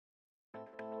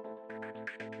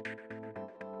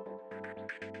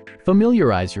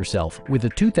Familiarize yourself with the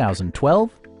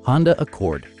 2012 Honda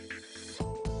Accord.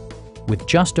 With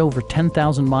just over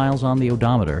 10,000 miles on the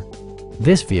odometer,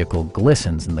 this vehicle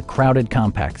glistens in the crowded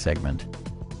compact segment.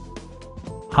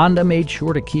 Honda made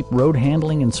sure to keep road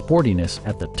handling and sportiness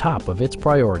at the top of its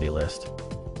priority list.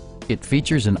 It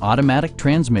features an automatic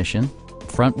transmission,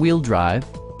 front-wheel drive,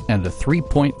 and a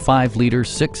 3.5-liter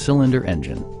six-cylinder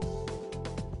engine.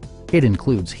 It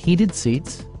includes heated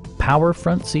seats, power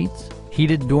front seats,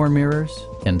 heated door mirrors,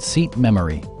 and seat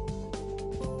memory.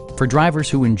 For drivers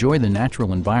who enjoy the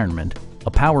natural environment,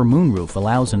 a power moonroof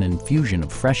allows an infusion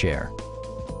of fresh air.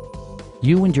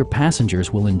 You and your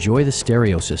passengers will enjoy the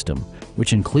stereo system,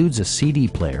 which includes a CD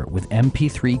player with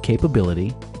MP3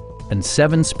 capability and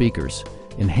 7 speakers,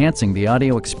 enhancing the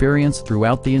audio experience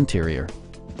throughout the interior.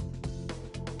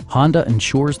 Honda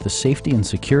ensures the safety and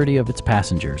security of its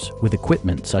passengers with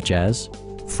equipment such as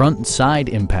front and side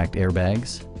impact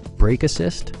airbags, brake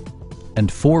assist, and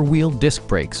 4-wheel disc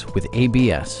brakes with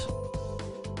ABS.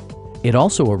 It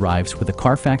also arrives with a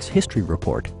Carfax history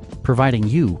report, providing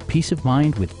you peace of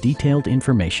mind with detailed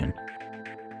information.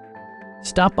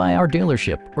 Stop by our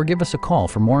dealership or give us a call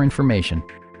for more information.